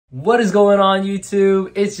What is going on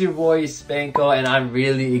YouTube? It's your boy Spanko and I'm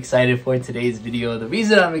really excited for today's video. The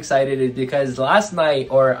reason I'm excited is because last night,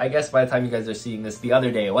 or I guess by the time you guys are seeing this the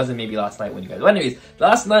other day, it wasn't maybe last night when you guys, but anyways,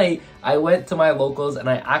 last night I went to my locals and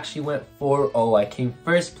I actually went 4-0. I came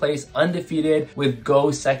first place undefeated with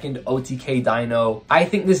Go second OTK Dino. I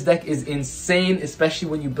think this deck is insane, especially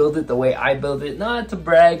when you build it the way I build it. Not to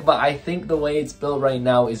brag, but I think the way it's built right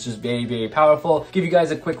now is just very, very powerful. Give you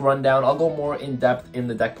guys a quick rundown. I'll go more in depth in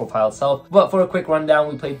the deck profile itself, but for a quick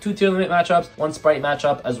rundown, we played 2 tier limit matchups, 1 sprite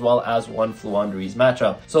matchup, as well as 1 Fluanderies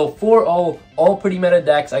matchup. So 4-0, all pretty meta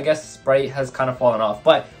decks. I guess sprite has kind of fallen off,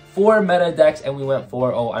 but 4 meta decks and we went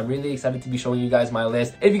 4-0. I'm really excited to be showing you guys my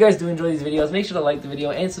list. If you guys do enjoy these videos, make sure to like the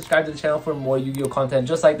video and subscribe to the channel for more Yu-Gi-Oh content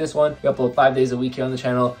just like this one. We upload 5 days a week here on the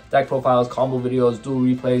channel. Deck profiles, combo videos, duel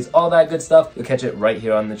replays, all that good stuff. You'll catch it right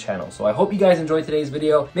here on the channel. So I hope you guys enjoyed today's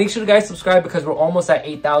video. Make sure to guys subscribe because we're almost at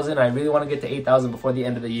 8,000. I really want to get to 8,000 before the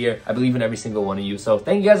end of the year. I believe in every single one of you. So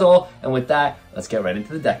thank you guys all. And with that, let's get right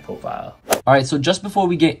into the deck profile. Alright, so just before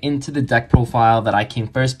we get into the deck profile that I came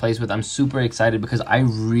first place with, I'm super excited because I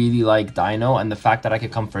really like Dino and the fact that I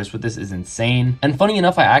could come first with this is insane. And funny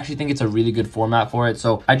enough, I actually think it's a really good format for it.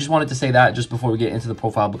 So I just wanted to say that just before we get into the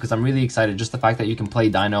profile because I'm really excited. Just the fact that you can play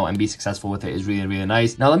Dino and be successful with it is really, really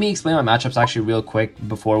nice. Now let me explain my matchups actually real quick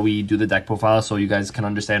before we do the deck profile so you guys can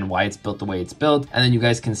understand why it's built the way it's built. And then you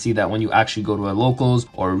guys can see that when you actually go to a locals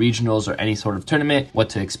or regionals or any sort of tournament, what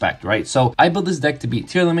to expect, right? So I built this deck to beat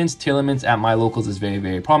tier limits. Tier limits at my locals is very,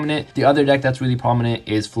 very prominent. The other deck that's really prominent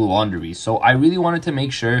is Fluanderies. So I really wanted to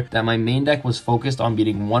make sure that my main deck was focused on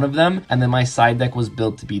beating one of them and then my side deck was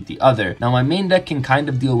built to beat the other. Now my main deck can kind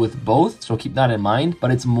of deal with both, so keep that in mind,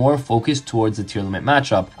 but it's more focused towards the tier limit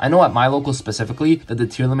matchup. I know at my locals specifically that the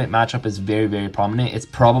tier limit matchup is very, very prominent. It's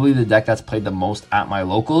probably the deck that's played the most at my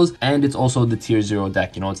locals and it's also the tier 0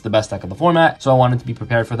 deck. You know, it's the best deck of the format, so I wanted to be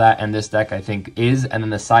prepared for that and this deck I think is, and then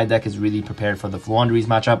the side deck is really prepared for the Fluanderies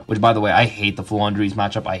matchup, which by the way, I hate the Fluanderies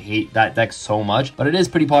matchup. I hate that deck so much, but it is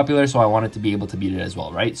pretty popular, so I wanted to be able to beat it as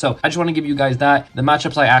well, right? So I just want to give you guys that. The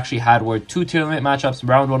matchups I actually had were 2 tier limit matchups.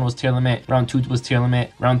 Round 1 was tier limit, round 2 was tier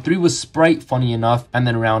limit, round 3 was sprite, funny enough, and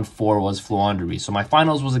then round 4 was Fluanderies. So my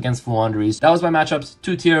finals was against Fluanderies. That was my matchups,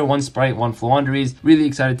 2 tier, 1 sprite, 1 Fluanderies. Really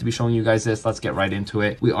excited to be showing you guys this. Let's get right into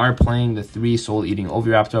it. We are playing the 3 soul eating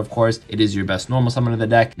Oviraptor, of course. It is your best normal summon of the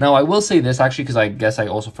deck. Now I will say this actually because I guess I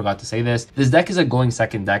also forgot to say this. This deck is a going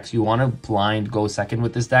second deck, so you want to blind go second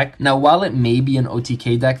with this deck. Now while it may be an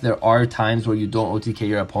OTK deck, there are times where you don't OTK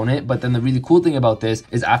your opponent, but then the really cool thing about this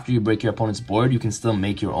is after you break your opponent's board, you can still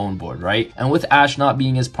make your own board, right? And with Ash not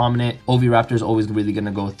being as prominent, Oviraptor is always really going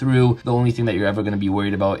to go through. The only thing that you're ever going to be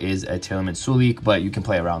worried about is a tier limit Sulik, but you can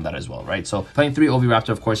play around that as well, right? So playing 3 Oviraptor,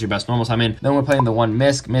 of course, your best normal summon. Then we're playing the 1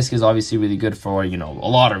 Misk. Misk is obviously really good for, you know, a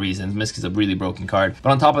lot of reasons. Misk is a really broken card,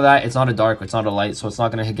 but on top of that, it's not a dark, it's not a light, so it's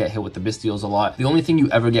not going to get hit with the Bystials a lot. The only thing you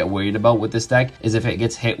ever get worried about with this deck is if it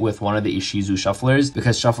gets hit with one of the Ishizu shufflers,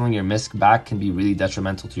 because shuffling your Misk back can be really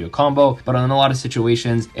detrimental to your combo. But in a lot of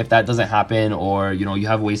situations, if that doesn't happen, or you know, you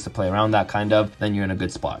have ways to play around that kind of, then you're in a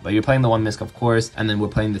good spot. But you're playing the 1 Misk, of course, and then we're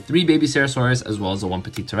playing the 3 baby Ceratosaurus as well as the 1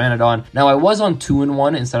 petite Pteranodon. Now I was on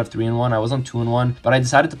 2-1 instead of 3-1. I was on 2-1, but I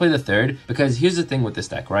decided to play the 3rd because here's the thing with this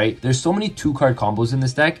deck, right? There's so many 2-card combos in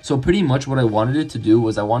this deck, so pretty much what I wanted it to do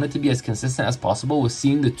was I wanted to be as consistent as possible with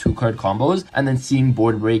seeing the 2-card combos and then seeing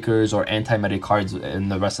board breakers or anti-meta cards in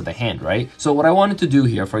the rest of the hand, right? So what I wanted to do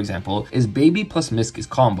here, for example, is baby plus Misk is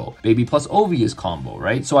combo, baby plus Ovi is combo,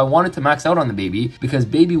 right? So I wanted to max out on the baby because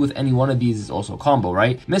baby with any one of these is also combo,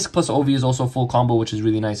 right? Misk plus Ovi is also full combo, which is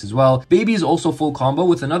really nice as well. Baby is also full combo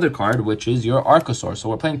with another card, which is your Archosaur. So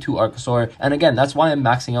we're playing 2 Archosaur, and again, that's why I'm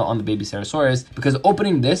maxing out on the baby Ceratosaurus, because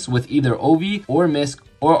opening this with either Ovi or Misk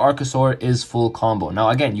or Archosaur is full combo. Now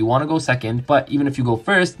again, you want to go second, but even if you go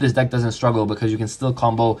first, this deck doesn't struggle because you can still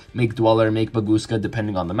combo, make Dweller, make Baguska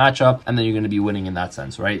depending on the matchup, and then you're going to be winning in that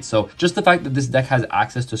sense, right? So just the fact that this deck has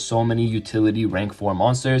access to so many utility rank 4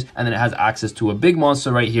 monsters, and then it has access to a big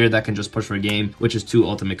monster right here that can just push for a game, which is 2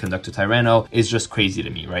 Ultimate Conductor Tyranno, is just crazy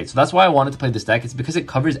to me, right? So that's why I wanted to play this deck. It's because it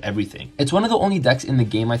covers everything. It's one of the only decks in the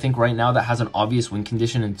game, I think, right now that has an obvious win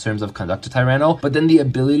condition in terms of Conductor Tyranno, but then the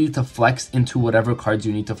ability to flex into whatever cards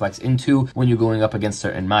you need to flex into when you're going up against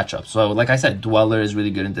certain matchups. So like I said, Dweller is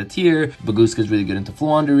really good into tier, Baguska is really good into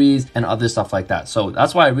Fluanderies, and other stuff like that. So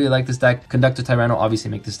that's why I really like this deck. Conductor Tyranno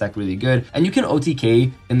obviously make this deck really good, and you can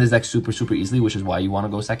OTK in this deck super easily, which is why you want to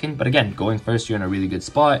go second. But again, going first, you're in a really good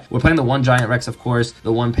spot. We're playing the 1 Giant Rex, of course,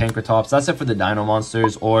 the 1 Pancratops. That's it for the Dino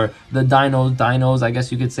monsters, or the Dinos, I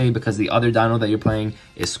guess you could say, because the other Dino that you're playing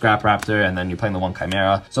is Scrap Raptor, and then you're playing the 1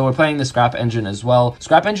 Chimera. So we're playing the Scrap Engine as well.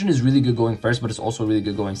 Scrap Engine is really good going first, but it's also really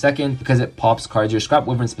really good going second because it pops cards. Your Scrap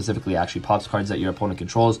Wyvern specifically actually pops cards that your opponent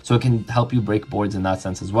controls, so it can help you break boards in that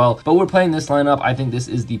sense as well. But we're playing this lineup. I think this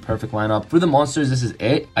is the perfect lineup. For the monsters, this is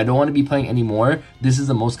it. I don't want to be playing any more. This is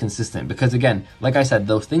the most consistent because, again, like I said,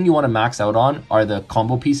 the thing you want to max out on are the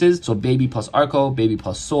combo pieces. So Baby plus Arco, Baby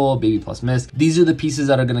plus Soul, Baby plus Mist. These are the pieces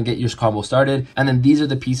that are going to get your combo started, and then these are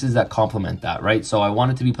the pieces that complement that, right? So I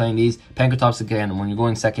wanted to be playing these. Pankratops, again, when you're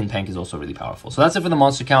going second, Pank is also really powerful. So that's it for the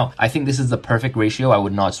monster count. I think this is the perfect ratio. I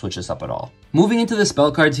would not switch this up at all. Moving into the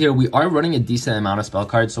spell cards here, we are running a decent amount of spell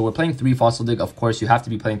cards. So we're playing 3 Fossil Dig. Of course, you have to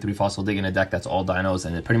be playing 3 Fossil Dig in a deck that's all dinos,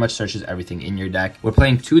 and it pretty much searches everything in your deck. We're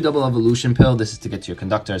playing 2 Double Evolution Pill. This is to get to your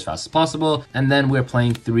Conductor as fast as possible. And then we're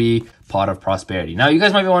playing 3 Pot of Prosperity. Now, you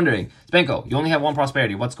guys might be wondering, Spanko, you only have 1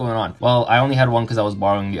 Prosperity. What's going on? Well, I only had 1 because I was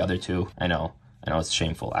borrowing the other 2. I know it's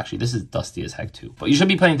shameful. Actually, this is dusty as heck too. But you should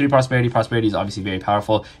be playing 3 Prosperity. Prosperity is obviously very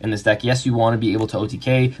powerful in this deck. Yes, you want to be able to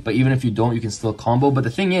OTK, but even if you don't, you can still combo. But the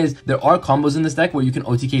thing is, there are combos in this deck where you can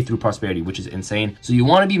OTK through Prosperity, which is insane. So you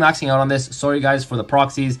want to be maxing out on this. Sorry guys for the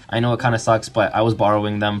proxies. I know it kind of sucks, but I was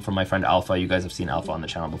borrowing them from my friend Alpha. You guys have seen Alpha on the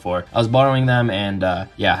channel before. I was borrowing them, and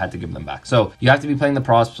yeah, I had to give them back. So you have to be playing the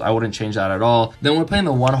Prosps. I wouldn't change that at all. Then we're playing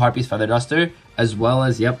the 1 Harpy's Feather Duster, as well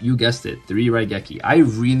as, yep, you guessed it, 3 Raigeki. I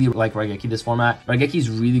really like Raigeki this format. Raigeki is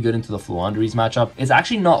really good into the Fluanderies matchup. It's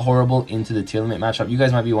actually not horrible into the Teal Limit matchup. You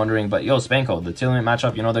guys might be wondering, but yo, Spanko, the Teal Limit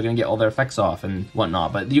matchup, you know, they're going to get all their effects off and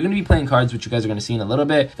whatnot. But you're going to be playing cards, which you guys are going to see in a little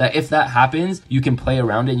bit, that if that happens, you can play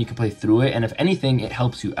around it and you can play through it. And if anything, it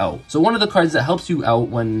helps you out. So one of the cards that helps you out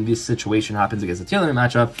when this situation happens against the Teal Limit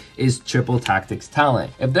matchup is Triple Tactics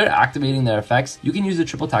Talent. If they're activating their effects, you can use the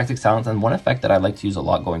Triple Tactics Talent. And one effect that I like to use a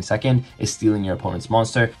lot going second is stealing your opponent's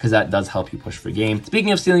monster, because that does help you push for game.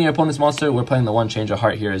 Speaking of stealing your opponent's monster, we're playing the 1 Change of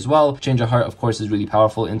Heart here as well. Change of Heart, of course, is really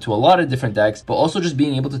powerful into a lot of different decks, but also just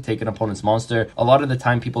being able to take an opponent's monster. A lot of the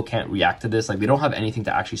time, people can't react to this. Like, they don't have anything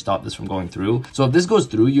to actually stop this from going through. So if this goes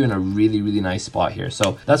through, you're in a really, really nice spot here.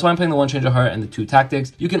 So that's why I'm playing the 1 Change of Heart and the 2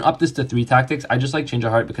 Tactics. You can up this to 3 Tactics. I just like Change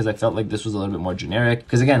of Heart because I felt like this was a little bit more generic.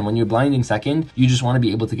 Because again, when you're blinding second, you just want to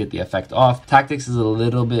be able to get the effect off. Tactics is a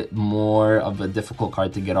little bit more of a difficult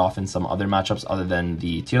card to get off in some other matchups other than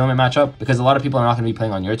the Teal Limit matchup, because a lot of people are not going to be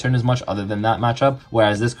playing on your turn as much other than that matchup,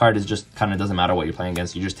 whereas this card is just kind of doesn't matter what you're playing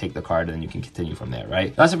against. You just take the card and then you can continue from there,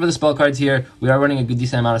 right? That's it for the spell cards here. We are running a good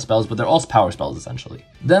decent amount of spells, but they're all power spells essentially.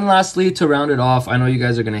 Then lastly, to round it off, I know you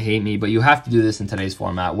guys are going to hate me, but you have to do this in today's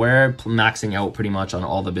format. We're maxing out pretty much on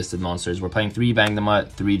all the Bisted monsters. We're playing 3 Bang the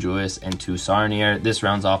Mutt, 3 Druis, and 2 Sarnier. This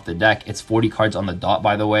rounds off the deck. It's 40 cards on the dot,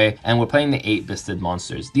 by the way, and we're playing the 8 Bisted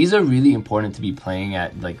monsters. These are really important to be playing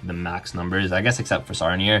at like the max numbers, I guess, except for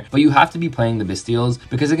Sarnier, but you have to be playing the Bestials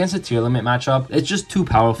because against a Tier Limit matchup, it's just too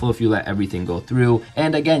powerful if you let everything go through.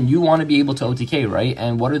 And again, you want to be able to OTK, right?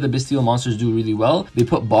 And what do the Bestial monsters do really well? They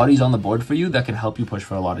put bodies on the board for you that can help you push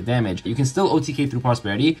for a lot of damage. You can still OTK through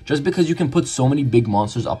Prosperity just because you can put so many big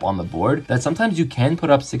monsters up on the board that sometimes you can put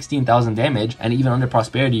up 16,000 damage, and even under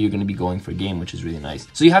Prosperity, you're going to be going for game, which is really nice.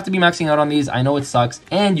 So you have to be maxing out on these. I know it sucks,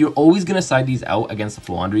 and you're always going to side these out against the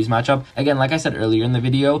Fluanderies matchup. Again, like I said earlier in the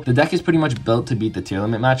video, the deck is pretty much built to beat the Tier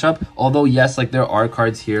Limit matchup. Although, yes, like there are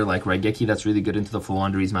cards here like Raigeki that's really good into the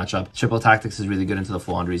Fluanderies matchup. Triple Tactics is really good into the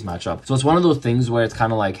Fluanderies matchup. So it's one of those things where it's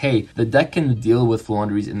kind of like, hey, the deck can deal with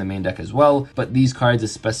Fluanderies in the main deck as well, but these cards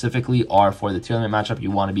specifically are for the Tier Limit matchup.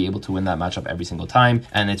 You want to be able to win that matchup every single time,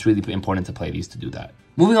 and it's really important to play these to do that.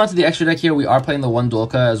 Moving on to the extra deck here, we are playing the 1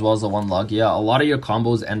 Dolka as well as the 1 Logia. A lot of your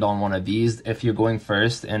combos end on one of these if you're going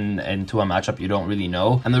first into a matchup you don't really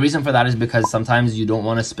know. And the reason for that is because sometimes you don't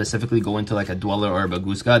want to specifically go into like a Dweller or a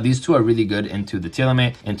Baguska. These two are really good into the Tier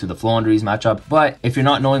Limit, into the Fluanderies matchup. But if you're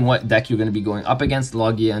not knowing what deck you're going to be going up against,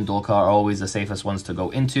 Logia and Dolka are always the safest ones to go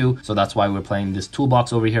into. So that's why we're playing this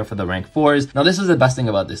toolbox over here for the rank 4s. Now, this is the best thing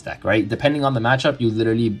about this deck, right? Depending on the matchup, you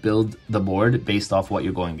literally build the board based off what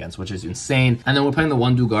you're going against, which is insane. And then we're playing the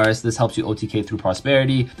 1 Dugaris. This helps you OTK through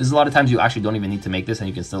Prosperity. There's a lot of times you actually don't even need to make this and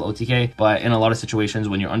you can still OTK, but in a lot of situations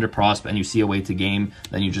when you're under Prosp and you see a way to game,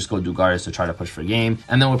 then you just go Dugaris to try to push for game.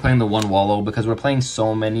 And then we're playing the 1 Wallow because we're playing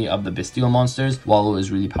so many of the Bestial monsters. Wallow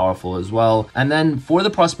is really powerful as well. And then for the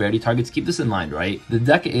Prosperity targets, keep this in mind, right? The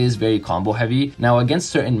deck is very combo heavy. Now against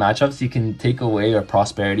certain matchups, you can take away or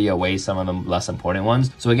Prosperity away some of the less important ones.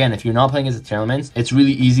 So again, if you're not playing as a Tier Elements, it's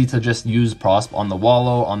really easy to just use Prosp on the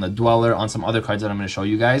Wallow, on the Dweller, on some other cards that I'm going to show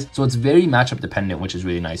you guys. So it's very matchup dependent, which is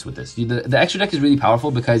really nice with this. The extra deck is really powerful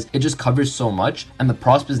because it just covers so much, and the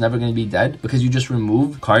Prosp is never going to be dead because you just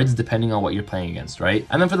remove cards depending on what you're playing against, right?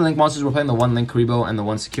 And then for the Link monsters, monsters, we're playing the 1 Link Karibo and the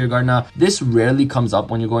 1 Secure Guard. Now, this rarely comes up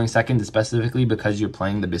when you're going second, specifically because you're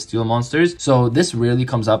playing the Bestial monsters. So this rarely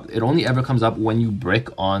comes up. It only ever comes up when you brick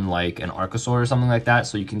on like an Archosaur or something like that,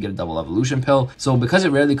 so you can get a double evolution pill. So because it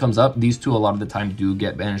rarely comes up, these two a lot of the time do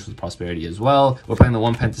get banished with Prosperity as well. We're playing the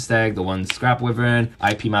 1 Pentastag, the 1 Scrap Wyvern,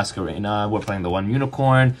 IP Masquerena, we're playing the 1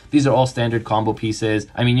 Unicorn. These are all standard combo pieces.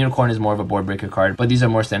 I mean, Unicorn is more of a board breaker card, but these are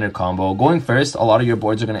more standard combo. Going first, a lot of your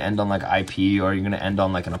boards are going to end on like IP, or you're going to end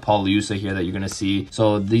on like an Apollousa here that you're going to see.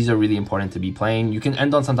 So these are really important to be playing. You can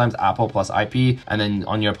end on sometimes Apple plus IP, and then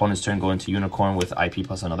on your opponent's turn go into Unicorn with IP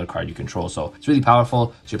plus another card you control. So it's really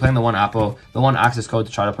powerful. So you're playing the 1 Apple, the 1 Access Code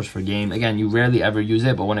to try to push for game. Again, you rarely ever use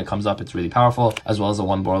it, but when it comes up, it's really powerful, as well as the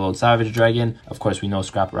 1 Borload Savage Dragon. Of course, we know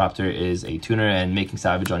Scrap Raptor is a tuner, and making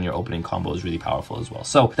Savage on your opening combo is really powerful as well.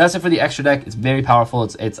 So that's it for the extra deck. It's very powerful.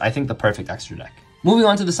 It's I think the perfect extra deck. Moving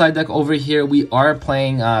on to the side deck over here, we are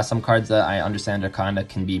playing some cards that I understand are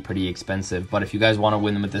can be pretty expensive, but if you guys want to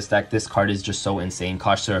win them with this deck, this card is just so insane.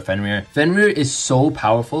 Koshsar Fenrir. Fenrir is so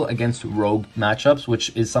powerful against rogue matchups,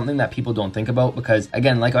 which is something that people don't think about, because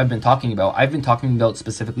again, like I've been talking about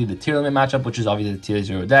specifically the tier limit matchup, which is obviously the tier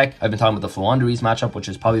 0 deck. I've been talking about the Fluandereeze matchup, which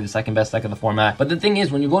is probably the second best deck of the format. But the thing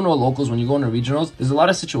is, when you go into a locals, when you go into regionals, there's a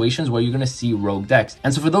lot of situations where you're going to see rogue decks.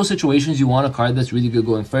 And so for those situations, you want a card that's really good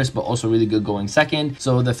going first, but also really good going second.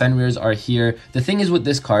 So the Fenrirs are here. The thing is with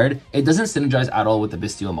this card, it doesn't synergize at all with the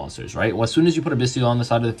Bestial monsters, right? Well, as soon as you put a Bestial on the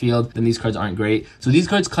side of the field, then these cards aren't great. So these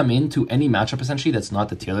cards come into any matchup essentially that's not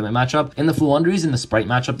the tier limit matchup. In the Fluandereeze and the Sprite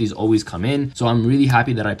matchup, these always come in. So I'm really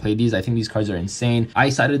happy that I played these. I think these cards are insane. I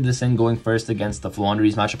sided this in going first against the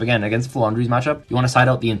Fluandereeze matchup. Again, against the Fluandereeze matchup, you want to side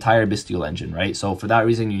out the entire Bestial engine, right? So for that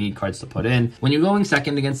reason, you need cards to put in. When you're going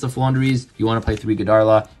second against the Fluandereeze, you want to play 3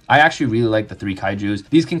 Godarla. I actually really like the 3 Kaijus.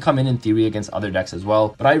 These can come in theory against other decks as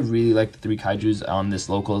well, but I really like the 3 Kaijus on this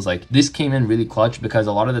locals. Like, this came in really clutch because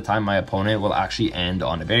a lot of the time my opponent will actually end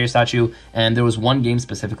on a barrier statue, and there was one game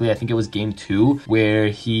specifically, I think it was game 2, where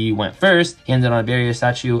he went first, he ended on a barrier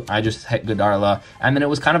statue, I just hit Godarla, and then it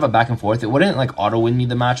was kind of a back and forth. It wouldn't like auto win me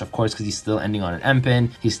the match, of course, because he's still ending on an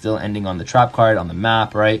M-Pin, he's still ending on the trap card on the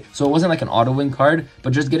map, right? So it wasn't like an auto win card,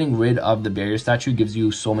 but just getting rid of the barrier statue gives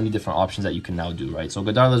you so many different options that you can now do, right? So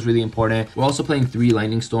Godarla is really important. We're also playing 3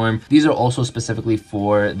 Lightning Storm. These are also specifically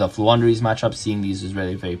for the Fluandereeze matchup. Seeing these is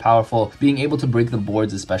really very powerful. Being able to break the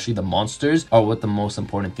boards, especially the monsters, are what the most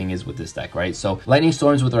important thing is with this deck, right? So Lightning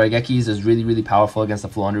Storms with Raigekis is really, really powerful against the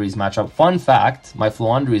Fluandereeze matchup. Fun fact, my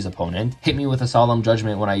Fluandereeze opponent hit me with a Solemn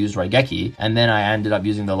Judgment when I used Raigeki, and then I ended up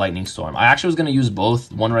using the Lightning Storm. I actually was going to use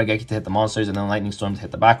both, one Raigeki to hit the monsters and then Lightning Storm to hit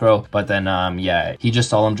the back row, but then yeah, he just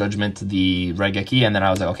Solemn Judgment the Raigeki, and then I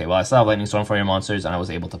was like, okay, well, I still have Lightning Storm for your monsters, and I was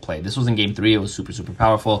able to play. This was in game 3. It was super, super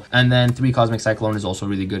powerful. And then 3 Cosmic Cyclone is also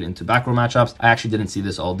really good into back row matchups. I actually didn't see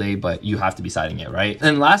this all day, but you have to be siding it, right?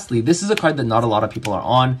 And lastly, this is a card that not a lot of people are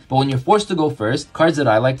on, but when you're forced to go first, cards that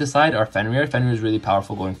I like to side are Fenrir. Fenrir is really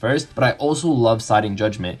powerful going first, but I also love siding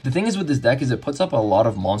Judgment. The thing is with this deck is it puts up a lot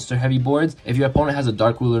of monster heavy boards. If your opponent has a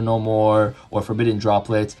Dark Ruler no more or Forbidden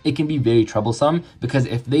Droplets, it can be very troublesome, because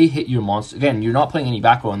if they hit your monster, again, you're not playing any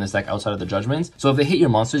back row in this deck outside of the Judgments, so if they hit your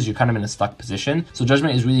monsters, you're kind of in a stuck position. So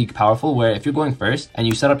Judgment is really powerful, where if you're going first and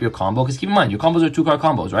you set up your combo, because keep in mind, your combos are 2-card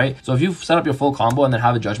combos, right? So if you set up your full combo and then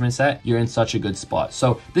have a Judgment set, you're in such a good spot.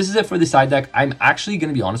 So this is it for the side deck. I'm actually going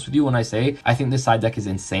to be honest with you when I say I think this side deck is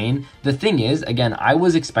insane. The thing is, again, I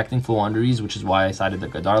was expecting Fluandereeze, which is why I sided the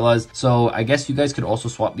Godarlas. So I guess you guys could also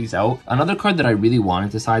swap these out. Another card that I really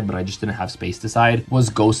wanted to side, but I just didn't have space to side, was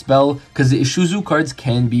Ghost Bell, because the Ishizu cards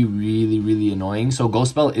can be really, really annoying. So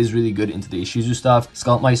Ghost Bell is really good into the Ishizu stuff.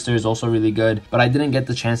 Sculptmeister is also really good, but I didn't get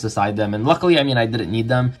the chance to side them. And luckily, I mean, I didn't need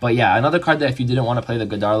them. But yeah, another card that if you didn't want to play the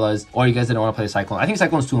Godarlas, or you guys didn't want to play Cyclone, I think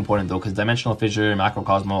Cyclone's too important though, because Dimensional Fissure,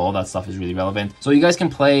 Macrocosmo, all that stuff is really relevant. So you guys can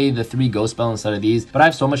play the 3 Ghost Bell instead of these, but I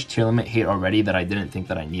have so much tier limit hate already that I didn't think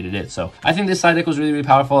that I needed it. So I think this side deck was really, really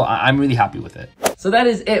powerful. I'm really happy with it. So that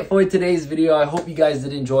is it for today's video. I hope you guys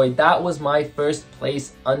did enjoy. That was my first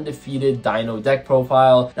place undefeated Dino deck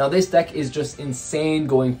profile. Now this deck is just insane,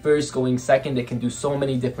 going first, going second. It can do so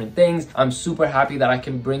many different things. I'm super happy that I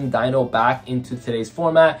can bring Dino back into today's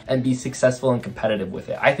format and be successful and competitive with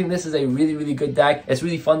it. I think this is a really, really good deck. It's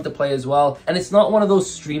really fun to play as well. And it's not one of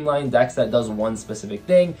those streamlined decks that does one specific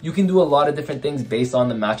thing. You can do a lot of different things based on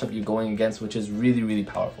the matchup you're going against, which is really, really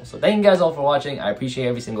powerful. So thank you guys all for watching. I appreciate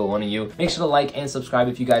every single one of you. Make sure to like and subscribe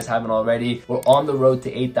if you guys haven't already. We're on the road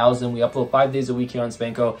to 8,000. We upload 5 days a week here on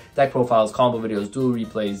Spanko. Deck profiles, combo videos, duel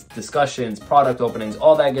replays, discussions, product openings,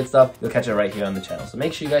 all that good stuff. You'll catch it right here on the channel. So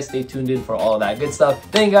make sure you guys stay tuned in for all of that good stuff.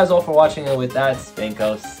 Thank you guys all for watching, and with that,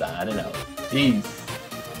 Spanko signing out. Peace.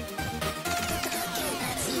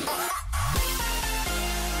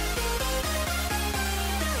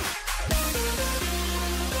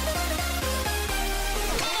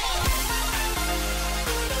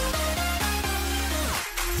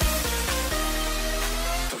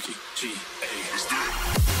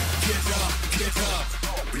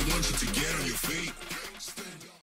 want you to